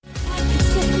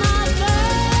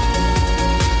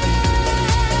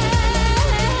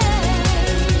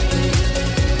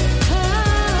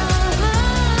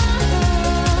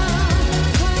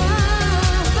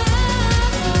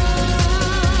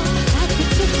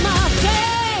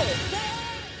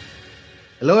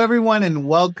Hello, everyone, and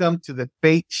welcome to the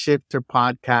Fate Shifter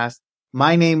podcast.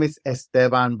 My name is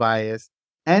Esteban Baez,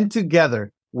 and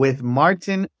together with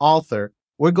Martin Alter,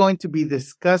 we're going to be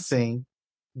discussing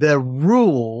the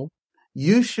rule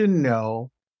you should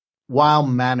know while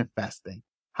manifesting.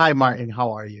 Hi, Martin.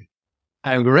 How are you?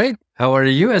 I'm great. How are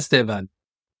you, Esteban?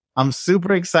 I'm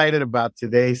super excited about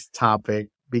today's topic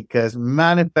because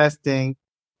manifesting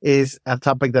is a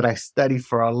topic that I studied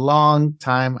for a long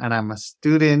time, and I'm a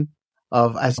student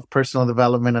of as personal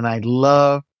development. And I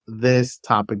love this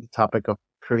topic, the topic of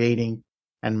creating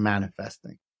and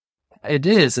manifesting. It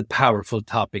is a powerful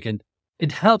topic, and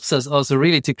it helps us also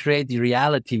really to create the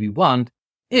reality we want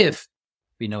if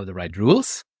we know the right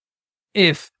rules,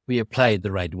 if we apply it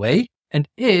the right way, and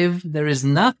if there is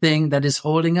nothing that is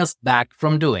holding us back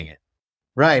from doing it.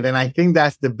 Right. And I think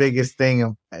that's the biggest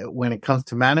thing when it comes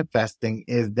to manifesting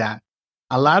is that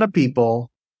a lot of people,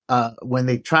 when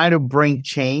they try to bring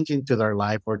change into their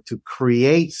life or to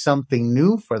create something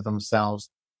new for themselves,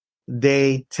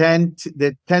 there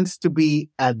tends to be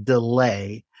a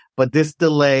delay, but this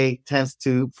delay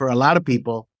for a lot of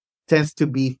people, tends to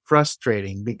be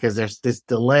frustrating because there's this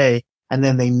delay and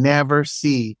then they never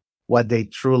see what they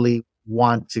truly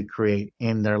want to create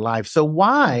in their life. So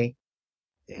why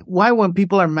when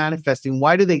people are manifesting,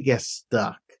 why do they get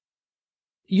stuck?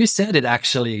 You said it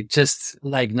actually, just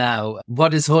like now.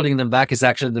 What is holding them back is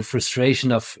actually the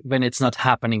frustration of when it's not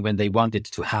happening when they want it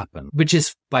to happen, which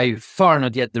is by far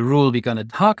not yet the rule we're going to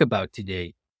talk about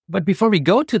today. But before we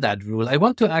go to that rule, I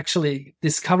want to actually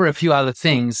discover a few other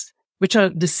things which are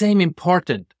the same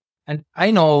important. And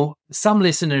I know some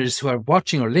listeners who are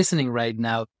watching or listening right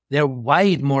now, they're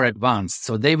way more advanced,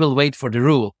 so they will wait for the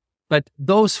rule. But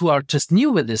those who are just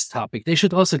new with this topic, they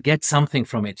should also get something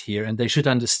from it here, and they should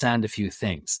understand a few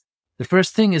things. The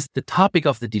first thing is the topic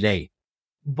of the delay.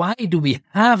 Why do we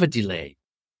have a delay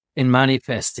in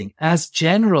manifesting as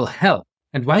general help,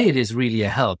 and why it is really a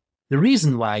help? The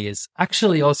reason why is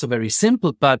actually also very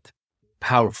simple, but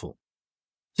powerful.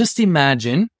 Just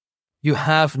imagine you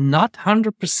have not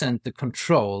 100% the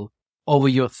control over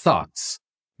your thoughts,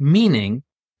 meaning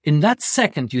in that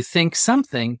second you think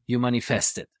something, you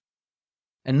manifest it.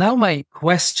 And now my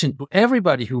question to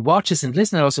everybody who watches and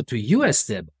listens, also to you,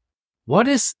 Esteban, what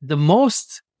is the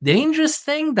most dangerous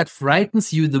thing that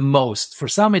frightens you the most? For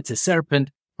some, it's a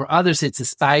serpent. For others, it's a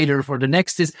spider. For the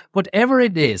next is whatever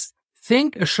it is.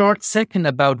 Think a short second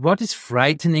about what is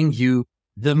frightening you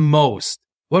the most.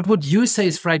 What would you say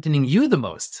is frightening you the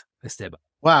most, Esteban?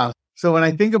 Wow. So when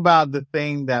I think about the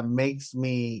thing that makes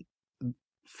me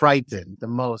frightened the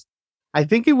most, I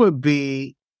think it would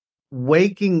be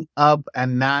waking up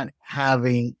and not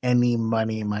having any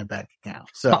money in my bank account.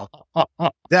 So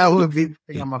that would be the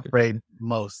thing I'm afraid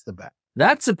most about.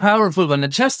 That's a powerful one.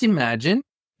 And just imagine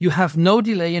you have no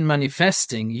delay in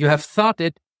manifesting. You have thought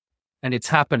it and it's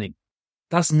happening.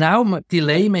 Does now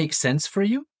delay make sense for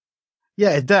you? Yeah,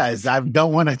 it does. I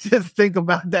don't want to just think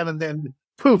about that and then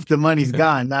poof, the money's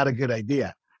gone. Not a good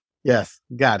idea. Yes,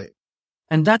 got it.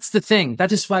 And that's the thing.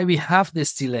 That is why we have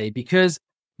this delay, because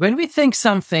when we think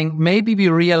something, maybe we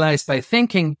realize by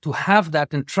thinking to have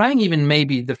that and trying even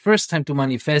maybe the first time to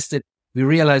manifest it, we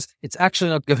realize it's actually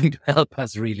not going to help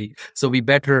us really. So we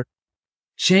better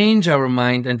change our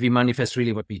mind and we manifest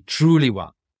really what we truly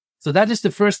want. So that is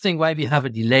the first thing why we have a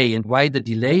delay and why the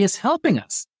delay is helping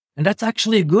us. And that's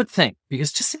actually a good thing,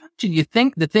 because just imagine you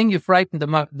think the thing you frightened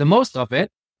the most of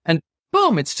it and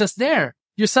boom, it's just there.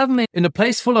 You're suddenly in a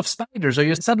place full of spiders, or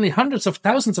you're suddenly hundreds of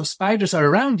thousands of spiders are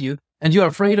around you and you're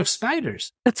afraid of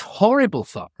spiders. That's a horrible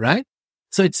thought, right?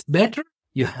 So it's better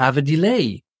you have a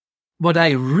delay. What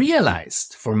I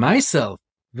realized for myself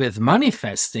with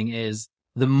manifesting is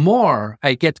the more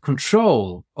I get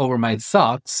control over my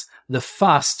thoughts, the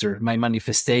faster my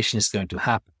manifestation is going to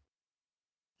happen.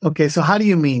 Okay, so how do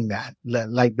you mean that?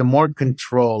 Like the more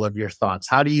control of your thoughts,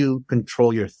 how do you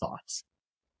control your thoughts?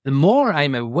 The more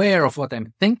I'm aware of what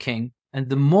I'm thinking and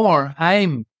the more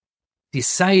I'm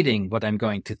deciding what I'm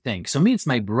going to think. So means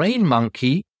my brain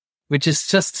monkey, which is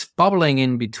just bubbling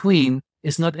in between,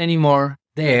 is not anymore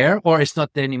there, or it's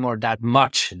not anymore that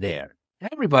much there.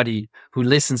 Everybody who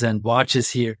listens and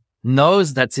watches here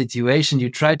knows that situation.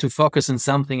 You try to focus on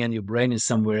something and your brain is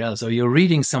somewhere else, or you're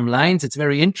reading some lines. It's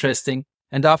very interesting.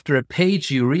 And after a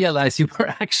page, you realize you were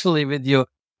actually with your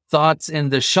thoughts in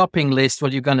the shopping list,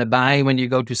 what you're going to buy when you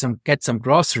go to get some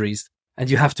groceries, and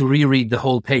you have to reread the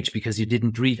whole page because you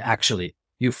didn't read actually.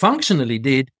 You functionally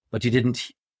did, but you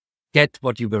didn't get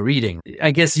what you were reading.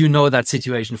 I guess you know that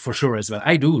situation for sure as well.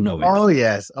 I do know it. Oh,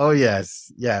 yes. Oh,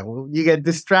 yes. Yeah. Well, you get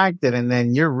distracted and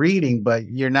then you're reading, but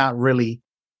you're not really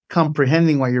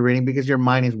comprehending what you're reading because your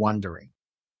mind is wandering.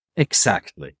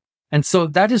 Exactly. And so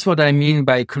that is what I mean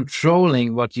by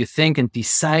controlling what you think and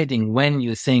deciding when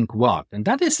you think what. And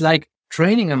that is like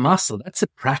training a muscle. That's a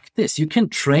practice. You can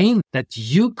train that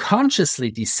you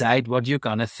consciously decide what you're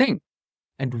going to think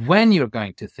and when you're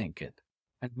going to think it.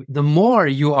 And the more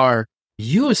you are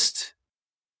used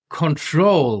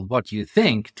control what you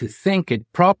think to think it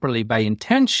properly by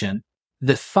intention,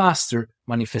 the faster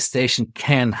manifestation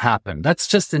can happen. That's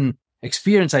just an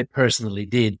experience I personally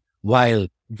did while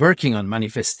working on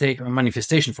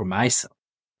manifestation for myself.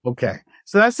 Okay.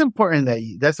 So that's important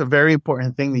that's a very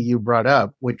important thing that you brought up,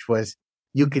 which was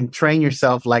you can train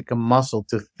yourself like a muscle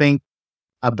to think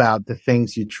about the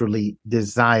things you truly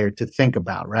desire to think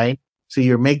about, right? So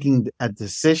you're making a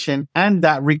decision, and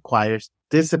that requires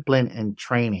discipline and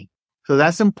training. So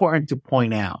that's important to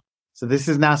point out. So this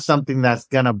is not something that's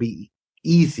going to be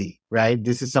easy, right?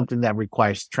 This is something that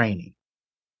requires training.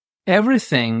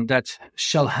 Everything that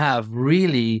shall have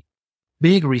really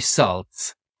big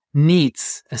results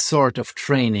needs a sort of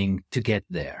training to get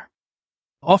there.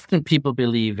 Often people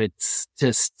believe it's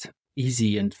just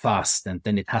easy and fast and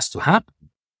then it has to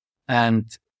happen. And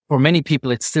for many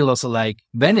people, it's still also like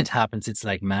when it happens, it's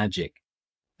like magic.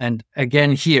 And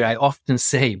again, here, I often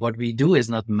say what we do is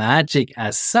not magic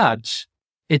as such.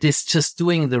 It is just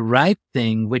doing the right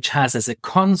thing, which has as a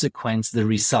consequence the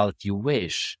result you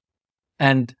wish.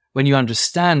 And when you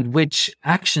understand which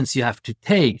actions you have to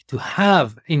take to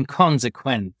have in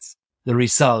consequence the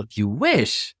result you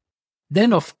wish,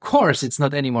 then of course it's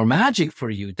not any more magic for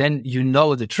you. Then you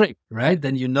know the trick, right?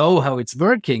 Then you know how it's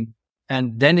working.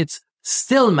 And then it's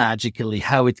still magically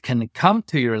how it can come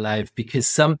to your life, because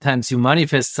sometimes you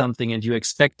manifest something and you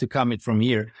expect to come it from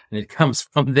here and it comes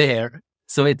from there.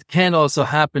 So it can also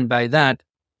happen by that.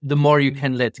 The more you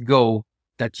can let go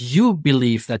that you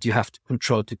believe that you have to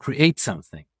control to create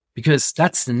something, because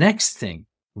that's the next thing.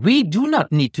 We do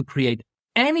not need to create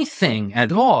anything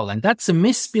at all. And that's a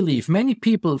misbelief. Many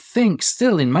people think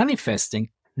still in manifesting,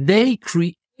 they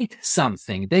create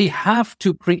something. They have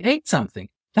to create something.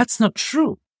 That's not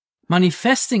true.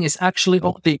 Manifesting is actually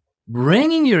only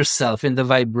bringing yourself in the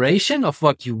vibration of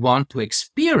what you want to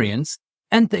experience,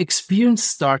 and the experience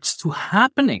starts to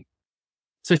happening.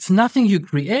 So it's nothing you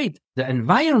create. The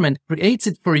environment creates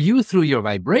it for you through your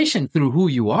vibration, through who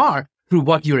you are, through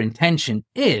what your intention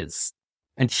is.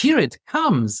 And here it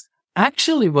comes.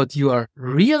 Actually, what you are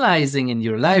realizing in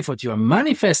your life, what you are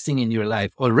manifesting in your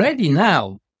life already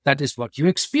now, that is what you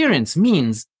experience,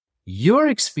 means your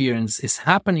experience is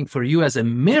happening for you as a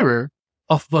mirror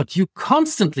of what you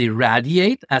constantly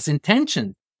radiate as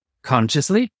intention,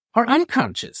 consciously or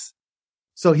unconscious.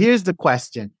 So here's the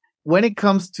question. When it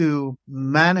comes to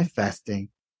manifesting,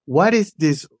 what is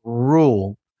this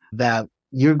rule that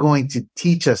you're going to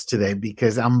teach us today?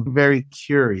 Because I'm very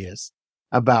curious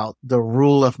about the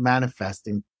rule of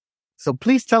manifesting. So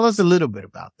please tell us a little bit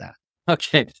about that.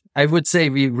 Okay. I would say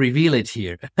we reveal it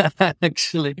here,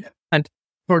 actually. And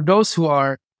for those who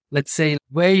are, let's say,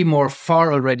 way more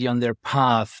far already on their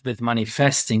path with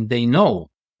manifesting, they know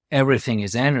everything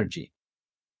is energy.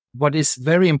 What is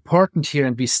very important here,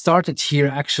 and we started here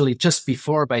actually just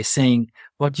before by saying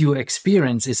what you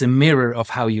experience is a mirror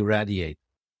of how you radiate.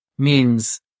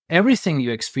 Means everything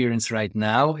you experience right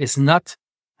now is not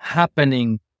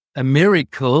happening a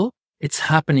miracle. It's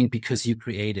happening because you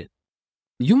create it.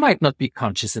 You might not be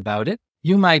conscious about it.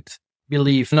 You might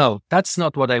believe, no, that's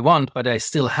not what I want, but I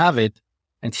still have it.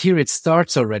 And here it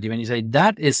starts already. When you say,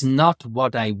 that is not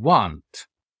what I want,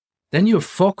 then your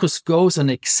focus goes on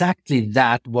exactly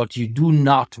that, what you do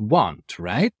not want,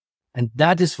 right? And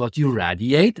that is what you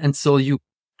radiate. And so you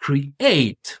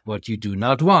create what you do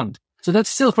not want. So that's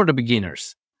still for the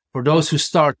beginners, for those who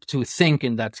start to think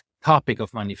in that topic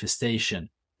of manifestation.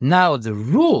 Now, the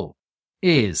rule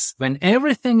is when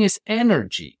everything is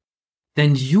energy,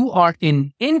 then you are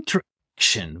in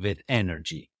interaction with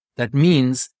energy. That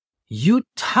means you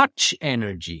touch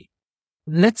energy.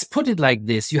 Let's put it like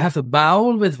this. You have a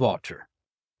bowl with water.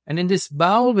 And in this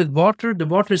bowl with water, the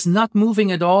water is not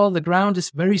moving at all. The ground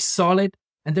is very solid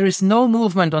and there is no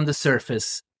movement on the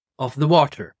surface of the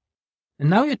water. And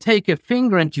now you take a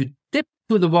finger and you dip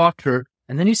to the water,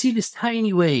 and then you see these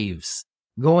tiny waves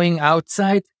going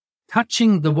outside,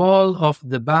 touching the wall of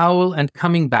the bowl and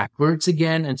coming backwards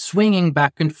again and swinging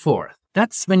back and forth.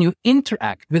 That's when you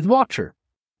interact with water.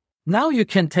 Now you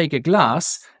can take a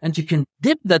glass and you can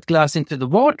dip that glass into the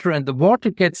water, and the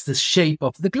water gets the shape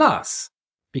of the glass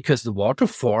because the water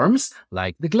forms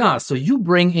like the glass. So you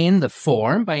bring in the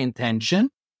form by intention,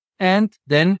 and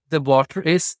then the water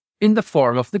is in the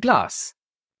form of the glass.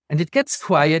 And it gets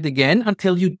quiet again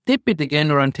until you dip it again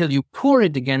or until you pour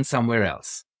it again somewhere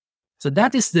else. So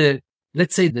that is the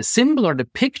let's say the symbol or the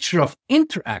picture of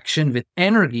interaction with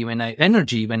energy when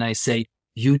I say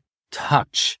you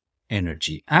touch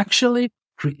energy. Actually,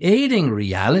 creating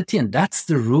reality, and that's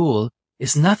the rule,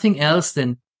 is nothing else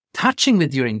than touching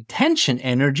with your intention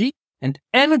energy, and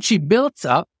energy builds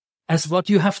up as what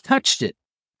you have touched it.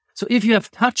 So if you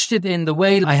have touched it in the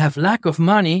way I have lack of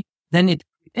money, then it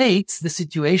creates the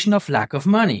situation of lack of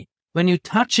money. When you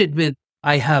touch it with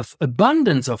I have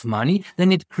abundance of money,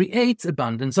 then it creates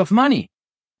abundance of money.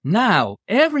 Now,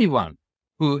 everyone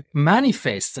who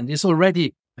manifests and is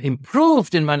already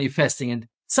improved in manifesting, and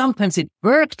sometimes it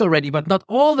worked already, but not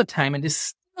all the time, and is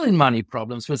still in money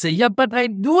problems, will say, yeah, but I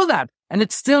do that, and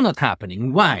it's still not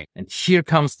happening. Why? And here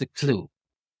comes the clue.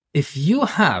 If you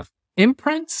have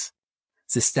imprints,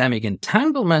 systemic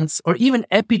entanglements, or even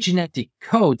epigenetic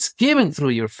codes given through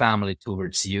your family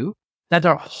towards you that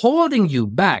are holding you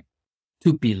back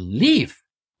to believe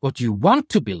what you want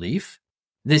to believe,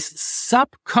 this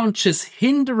subconscious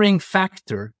hindering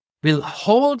factor will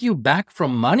hold you back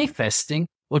from manifesting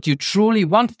what you truly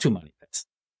want to manifest.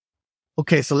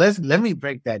 Okay, so let me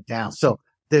break that down. So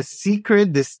the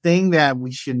secret, this thing that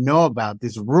we should know about,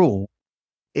 this rule,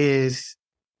 is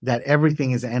that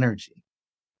everything is energy.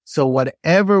 So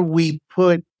whatever we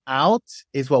put out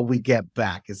is what we get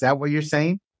back. Is that what you're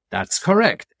saying? That's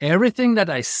correct. Everything that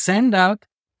I send out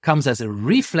comes as a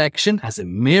reflection, as a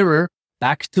mirror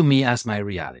back to me as my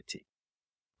reality.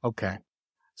 Okay.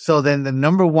 So then the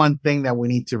number one thing that we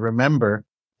need to remember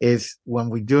is when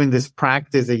we're doing this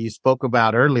practice that you spoke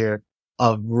about earlier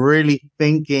of really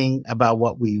thinking about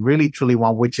what we really truly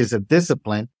want, which is a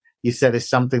discipline. You said it's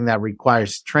something that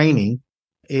requires training,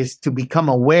 is to become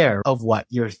aware of what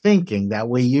you're thinking. That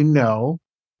way, you know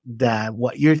that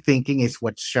what you're thinking is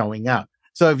what's showing up.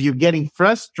 So if you're getting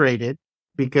frustrated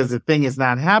because the thing is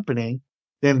not happening,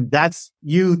 then that's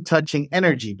you touching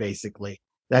energy, basically.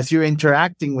 That's you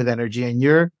interacting with energy, and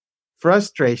your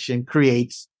frustration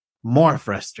creates more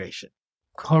frustration.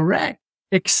 Correct.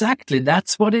 Exactly.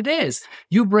 That's what it is.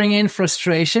 You bring in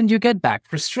frustration, you get back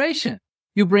frustration.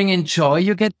 You bring in joy,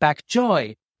 you get back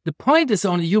joy. The point is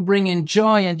only you bring in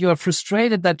joy and you are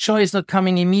frustrated that joy is not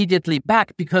coming immediately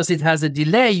back because it has a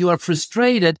delay. You are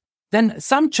frustrated. Then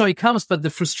some joy comes, but the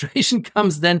frustration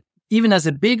comes then even as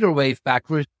a bigger wave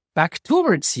back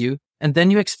towards you. And then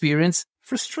you experience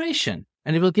frustration,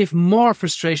 and it will give more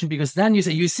frustration because then you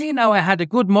say, you see, now I had a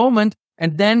good moment.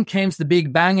 And then came the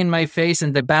big bang in my face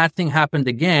and the bad thing happened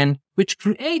again, which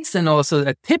creates then also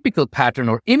a typical pattern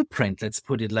or imprint. Let's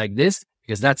put it like this,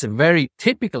 because that's a very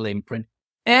typical imprint.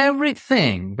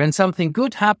 Everything, when something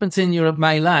good happens in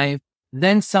my life,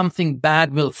 then something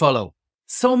bad will follow.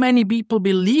 So many people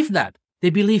believe that. They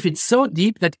believe it so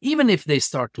deep that even if they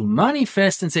start to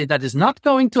manifest and say that is not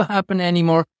going to happen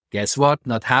anymore, guess what?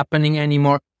 Not happening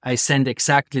anymore. I send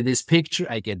exactly this picture.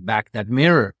 I get back that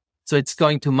mirror. So it's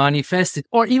going to manifest it.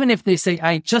 Or even if they say,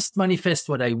 I just manifest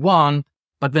what I want,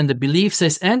 but when the belief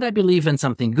says, and I believe when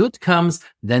something good comes,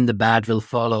 then the bad will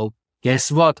follow.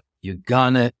 Guess what? You're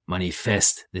gonna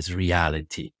manifest this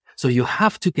reality. So you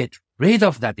have to get rid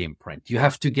of that imprint. You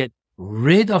have to get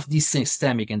rid of these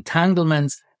systemic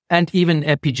entanglements and even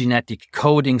epigenetic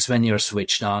codings when you're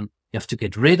switched on. You have to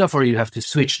get rid of, or you have to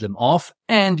switch them off,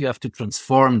 and you have to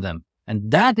transform them.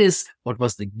 And that is what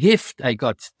was the gift I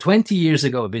got 20 years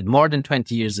ago, a bit more than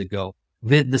 20 years ago,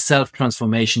 with the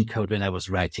self-transformation code when I was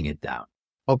writing it down.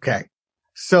 Okay.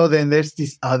 So then there's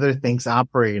these other things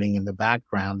operating in the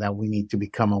background that we need to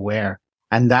become aware.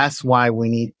 And that's why we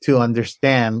need to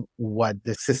understand what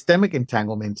the systemic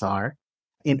entanglements are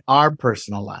in our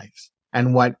personal lives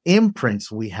and what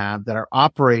imprints we have that are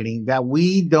operating that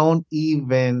we don't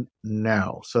even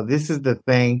know. So this is the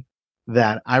thing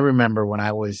that I remember when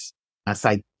I was, as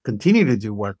I continue to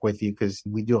do work with you, because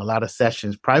we do a lot of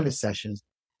sessions, private sessions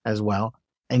as well.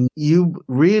 And you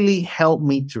really helped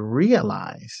me to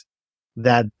realize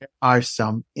that there are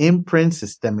some imprints,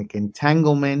 systemic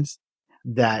entanglements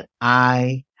that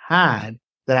I had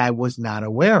that I was not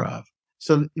aware of.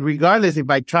 So regardless, if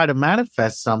I try to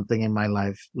manifest something in my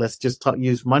life, let's just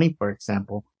use money, for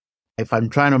example. If I'm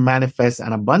trying to manifest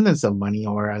an abundance of money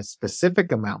or a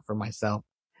specific amount for myself,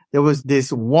 there was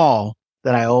this wall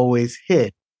that I always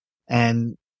hit.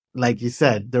 And like you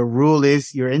said, the rule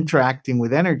is you're interacting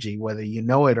with energy, whether you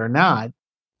know it or not.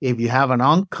 If you have an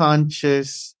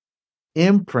unconscious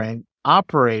imprint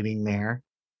operating there,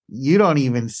 you don't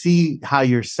even see how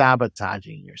you're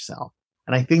sabotaging yourself.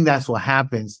 And I think that's what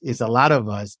happens is a lot of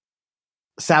us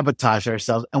sabotage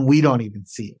ourselves and we don't even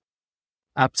see it.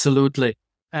 Absolutely.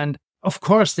 And of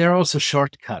course, there are also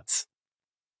shortcuts.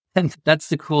 And that's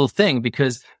the cool thing,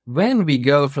 because when we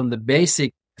go from the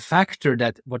basic factor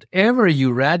that whatever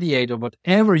you radiate or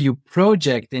whatever you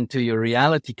project into your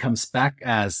reality comes back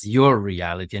as your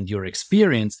reality and your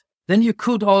experience, then you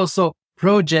could also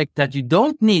project that you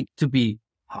don't need to be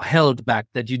held back,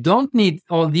 that you don't need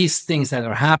all these things that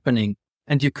are happening,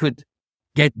 and you could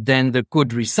get then the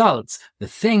good results. The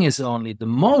thing is only the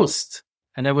most,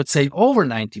 and I would say over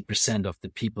 90% of the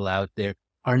people out there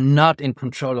are not in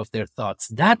control of their thoughts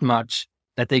that much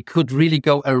that they could really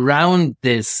go around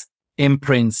this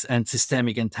imprints and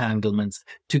systemic entanglements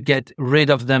to get rid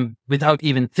of them without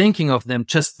even thinking of them,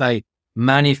 just by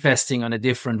manifesting on a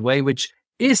different way, which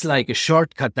is like a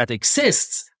shortcut that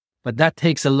exists, but that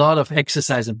takes a lot of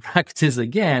exercise and practice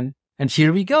again. And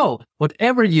here we go.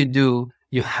 Whatever you do,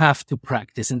 you have to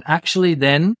practice, and actually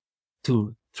then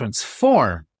to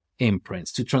transform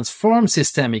imprints, to transform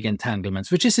systemic entanglements,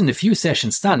 which is in a few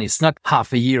sessions done. It's not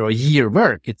half a year or a year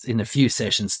work. It's in a few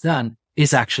sessions done,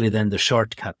 is actually then the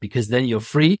shortcut, because then you're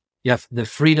free. You have the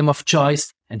freedom of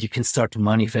choice, and you can start to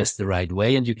manifest the right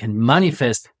way, and you can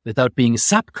manifest without being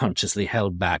subconsciously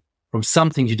held back from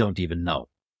something you don't even know.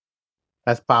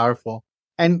 That's powerful.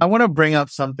 And I want to bring up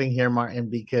something here, Martin,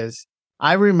 because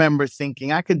I remember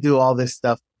thinking I could do all this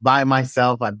stuff by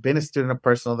myself. I've been a student of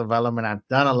personal development. I've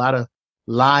done a lot of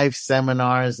live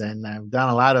seminars, and I've done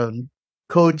a lot of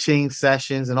coaching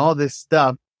sessions and all this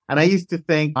stuff. And I used to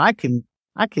think I can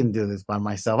do this by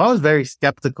myself. I was very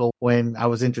skeptical when I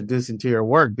was introduced into your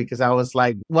work, because I was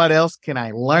like, what else can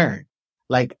I learn?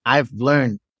 Like, I've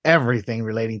learned everything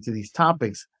relating to these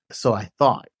topics. So I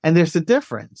thought, and there's a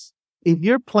difference. If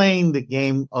you're playing the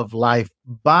game of life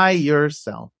by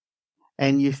yourself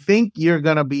and you think you're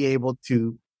going to be able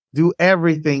to do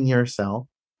everything yourself,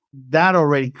 that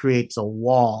already creates a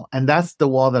wall. And that's the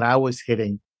wall that I was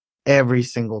hitting every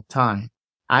single time.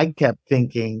 I kept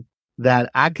thinking that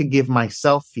I could give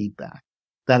myself feedback,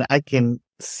 that I can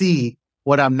see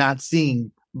what I'm not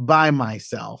seeing by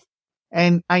myself.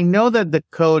 And I know that the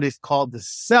code is called the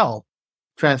self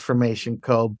transformation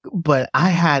code, but I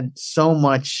had so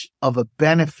much of a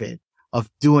benefit of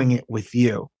doing it with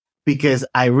you, because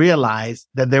I realized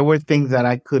that there were things that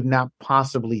I could not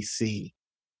possibly see,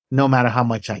 no matter how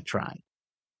much I tried.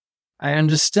 I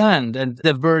understand. And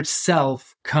the word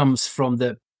self comes from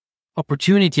the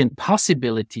opportunity and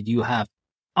possibility you have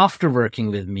after working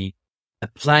with me,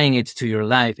 applying it to your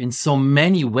life in so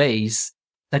many ways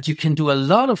that you can do a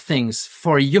lot of things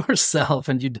for yourself,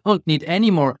 and you don't need any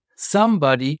more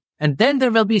somebody. And then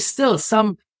there will be still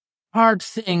some hard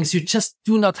things. You just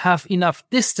do not have enough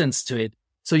distance to it.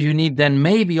 So you need then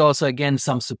maybe also again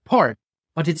some support,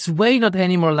 but it's way not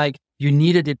anymore like you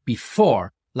needed it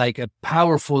before, like a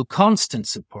powerful constant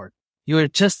support. You are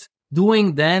just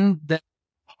doing then the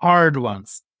hard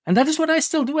ones. And that is what I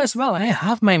still do as well. I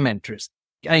have my mentors.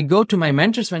 I go to my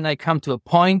mentors when I come to a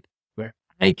point where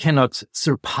I cannot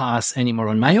surpass anymore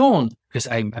on my own, because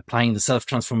I'm applying the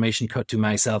self-transformation code to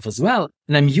myself as well.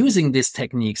 And I'm using these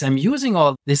techniques. I'm using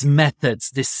all these methods,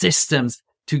 these systems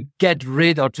to get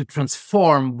rid or to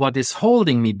transform what is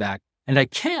holding me back. And I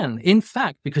can, in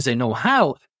fact, because I know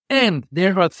how. And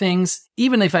there are things,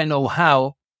 even if I know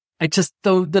how, I just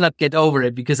do not get over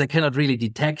it because I cannot really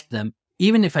detect them.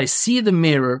 Even if I see the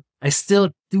mirror, I still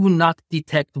do not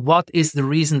detect what is the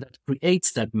reason that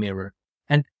creates that mirror.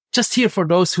 And just here for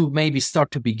those who maybe start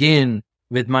to begin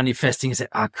with manifesting and say,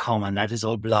 come on, that is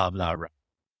all blah, blah, blah.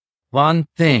 One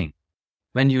thing,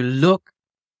 when you look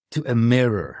to a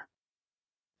mirror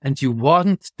and you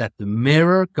want that the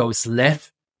mirror goes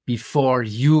left before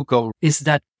you go, is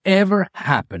that ever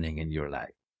happening in your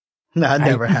life? No, it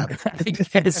never happened. I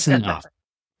guess not.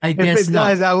 If it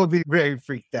does, I would be very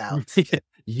freaked out.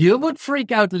 You would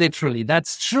freak out literally.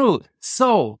 That's true.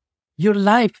 So your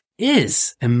life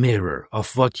is a mirror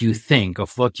of what you think,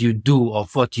 of what you do,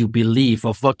 of what you believe,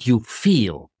 of what you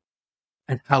feel,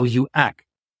 and how you act.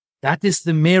 That is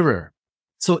the mirror.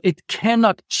 So it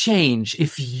cannot change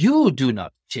if you do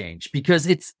not change, because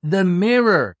it's the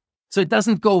mirror. So it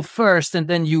doesn't go first and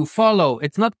then you follow.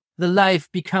 It's not the life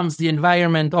becomes the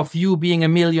environment of you being a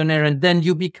millionaire and then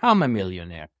you become a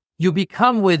millionaire. You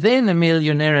become within a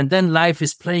millionaire and then life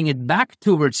is playing it back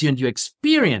towards you and you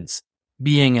experience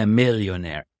being a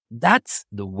millionaire. That's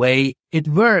the way it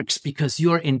works, because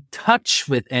you're in touch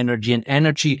with energy and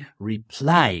energy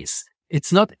replies.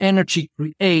 It's not energy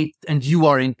create and you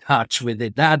are in touch with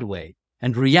it that way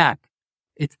and react.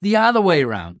 It's the other way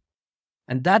around.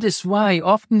 And that is why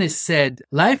often is said,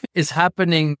 life is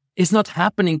not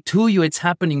happening to you, it's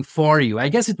happening for you. I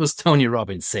guess it was Tony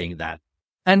Robbins saying that.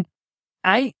 And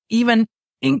I even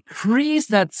increase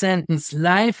that sentence,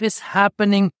 life is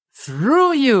happening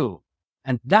through you.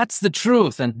 And that's the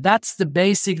truth. And that's the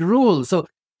basic rule. So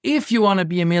if you want to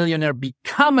be a millionaire,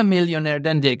 become a millionaire,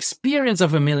 then the experience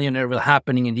of a millionaire will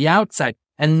happening in the outside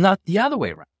and not the other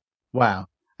way around. Wow.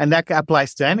 And that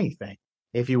applies to anything.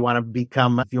 If you want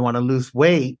to lose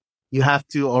weight, you have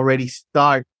to already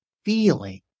start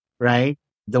feeling, right?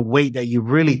 The weight that you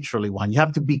really truly want. You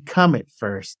have to become it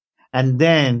first. And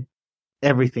then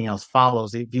everything else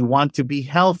follows. If you want to be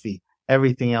healthy,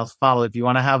 everything else follows. If you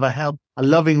want to have a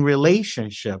loving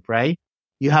relationship, right?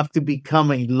 You have to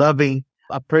become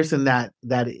a person that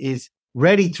is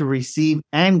ready to receive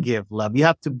and give love. You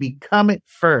have to become it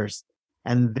first,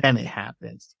 and then it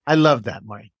happens. I love that,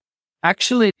 Mark.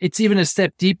 Actually, it's even a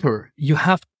step deeper. You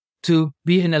have to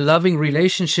be in a loving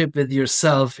relationship with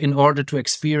yourself in order to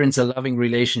experience a loving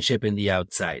relationship in the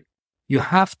outside. You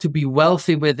have to be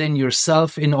wealthy within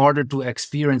yourself in order to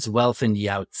experience wealth in the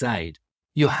outside.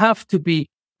 You have to be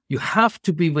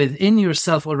within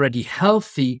yourself already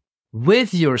healthy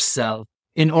with yourself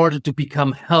in order to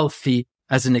become healthy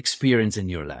as an experience in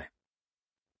your life.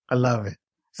 I love it.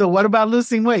 So what about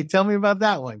losing weight? Tell me about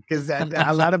that one. Because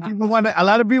a lot of people want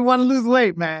to lose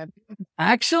weight, man.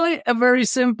 Actually, a very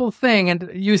simple thing. And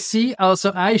you see,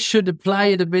 also, I should apply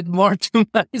it a bit more to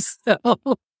myself,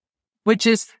 which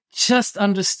is just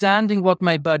understanding what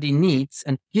my body needs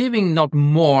and giving not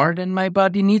more than my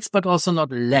body needs, but also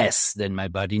not less than my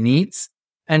body needs.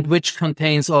 And which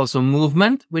contains also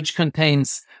movement, which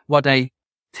contains what I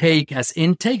take as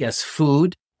intake, as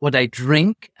food, what I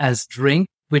drink as drink,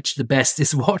 which the best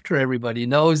is water. Everybody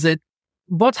knows it.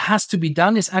 What has to be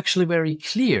done is actually very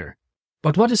clear.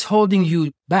 But what is holding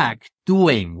you back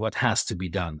doing what has to be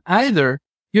done? Either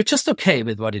you're just okay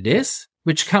with what it is,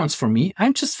 which counts for me.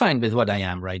 I'm just fine with what I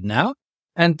am right now.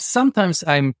 And sometimes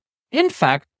I'm, in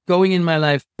fact, going in my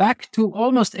life back to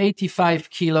almost 85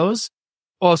 kilos,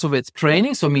 also with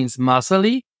training. So means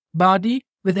muscly body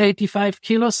with 85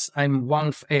 kilos. I'm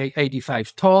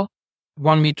 185 tall,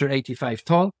 1 meter 85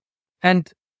 tall. And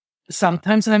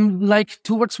sometimes I'm like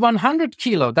towards 100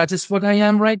 kilo. That is what I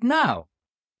am right now.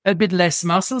 A bit less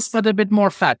muscles, but a bit more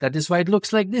fat. That is why it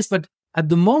looks like this. But at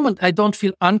the moment, I don't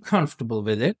feel uncomfortable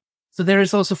with it. So there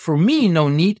is also for me no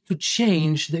need to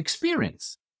change the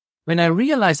experience. When I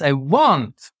realize I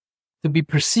want to be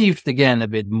perceived again a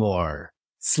bit more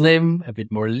slim, a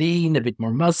bit more lean, a bit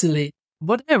more muscly,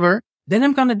 whatever, then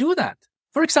I'm going to do that.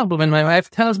 For example, when my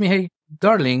wife tells me, hey,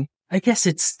 darling, I guess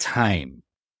it's time.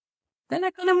 Then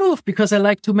I'm going to move because I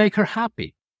like to make her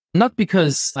happy. Not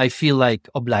because I feel like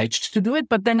obliged to do it,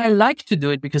 but then I like to do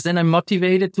it because then I'm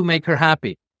motivated to make her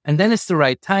happy. And then it's the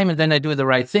right time and then I do the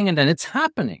right thing and then it's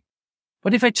happening.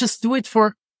 But if I just do it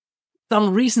for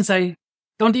some reasons I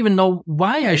don't even know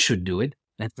why I should do it,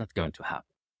 that's not going to happen.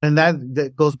 And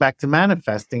that goes back to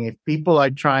manifesting. If people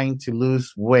are trying to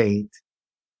lose weight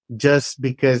just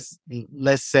because,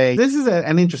 let's say, this is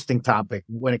an interesting topic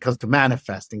when it comes to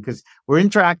manifesting, because we're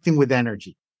interacting with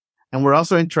energy and we're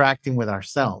also interacting with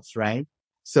ourselves, right?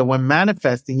 So when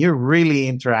manifesting, you're really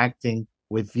interacting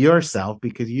with yourself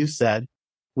because you said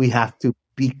we have to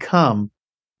become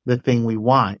the thing we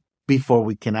want before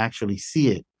we can actually see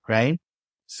it, right?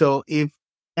 So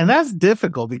and that's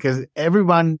difficult because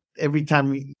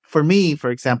for me, for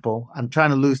example, I'm trying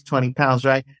to lose 20 pounds,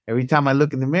 right? Every time I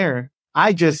look in the mirror,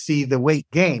 I just see the weight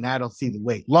gain. I don't see the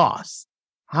weight loss.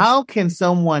 How can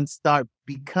someone start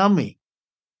becoming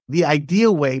the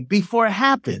ideal weight before it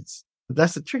happens?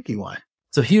 That's a tricky one.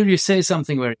 So here you say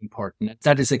something very important.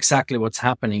 That is exactly what's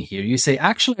happening here. You say,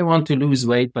 actually, I want to lose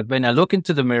weight, but when I look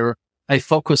into the mirror, I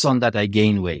focus on that I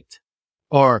gain weight.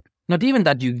 Or not even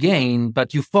that you gain,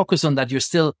 but you focus on that you're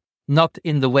still not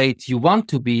in the weight you want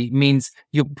to be, means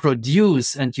you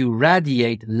produce and you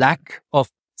radiate lack of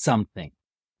something.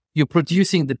 You're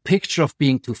producing the picture of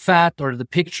being too fat or the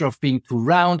picture of being too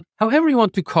round, however you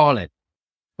want to call it.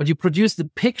 But you produce the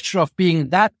picture of being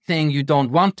that thing you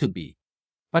don't want to be.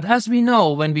 But as we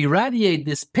know, when we radiate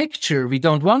this picture we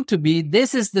don't want to be,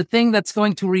 this is the thing that's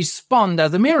going to respond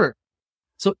as a mirror.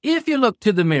 So if you look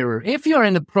to the mirror, if you're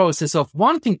in the process of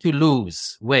wanting to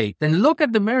lose weight, then look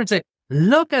at the mirror and say,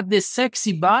 look at this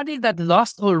sexy body that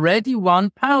lost already 1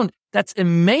 pound. That's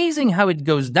amazing how it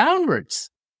goes downwards.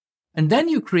 And then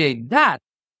you create that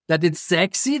it's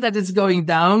sexy, that it's going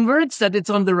downwards, that it's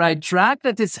on the right track,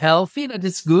 that it's healthy, that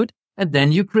it's good. And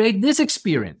then you create this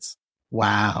experience.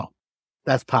 Wow.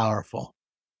 That's powerful.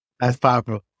 That's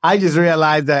powerful. I just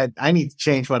realized that I need to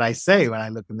change what I say when I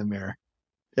look in the mirror.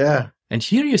 Yeah. And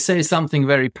here you say something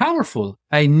very powerful.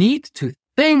 I need to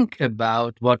think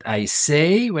about what I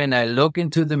say when I look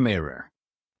into the mirror.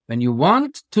 When you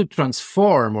want to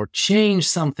transform or change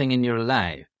something in your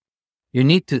life, you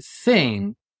need to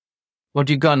think what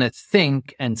you're going to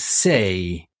think and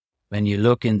say when you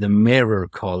look in the mirror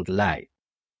called life.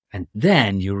 And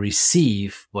then you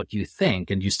receive what you think,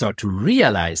 and you start to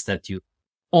realize that you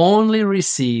only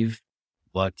receive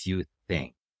what you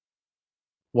think.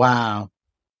 Wow.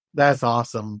 That's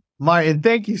awesome. Martin,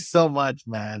 thank you so much,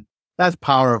 man. That's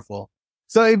powerful.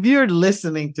 So if you're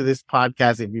listening to this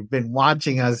podcast, if you've been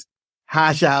watching us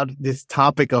hash out this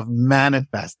topic of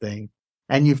manifesting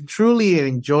and you've truly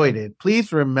enjoyed it,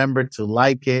 please remember to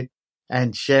like it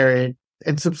and share it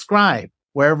and subscribe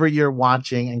wherever you're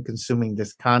watching and consuming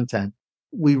this content.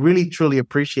 We really, truly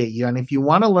appreciate you. And if you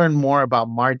want to learn more about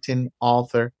Martin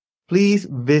Author, please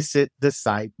visit the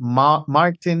site,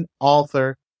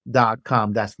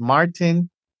 martinauthor.com. That's Martin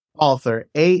Author,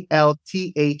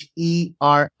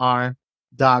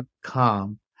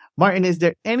 ALTHERR.com. Martin, is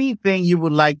there anything you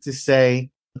would like to say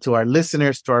to our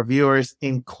listeners, to our viewers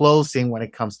in closing when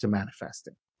it comes to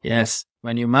manifesting? Yes.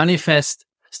 When you manifest,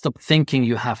 stop thinking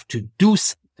you have to do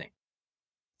something.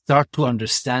 Start to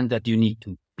understand that you need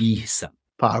to be something.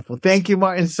 Powerful. Thank you,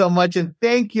 Martin, so much. And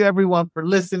thank you, everyone, for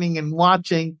listening and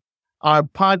watching our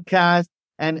podcast.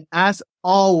 And as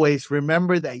always,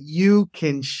 remember that you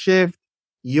can shift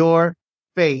your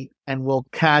fate, and we'll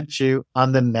catch you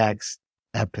on the next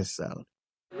episode.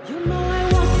 You know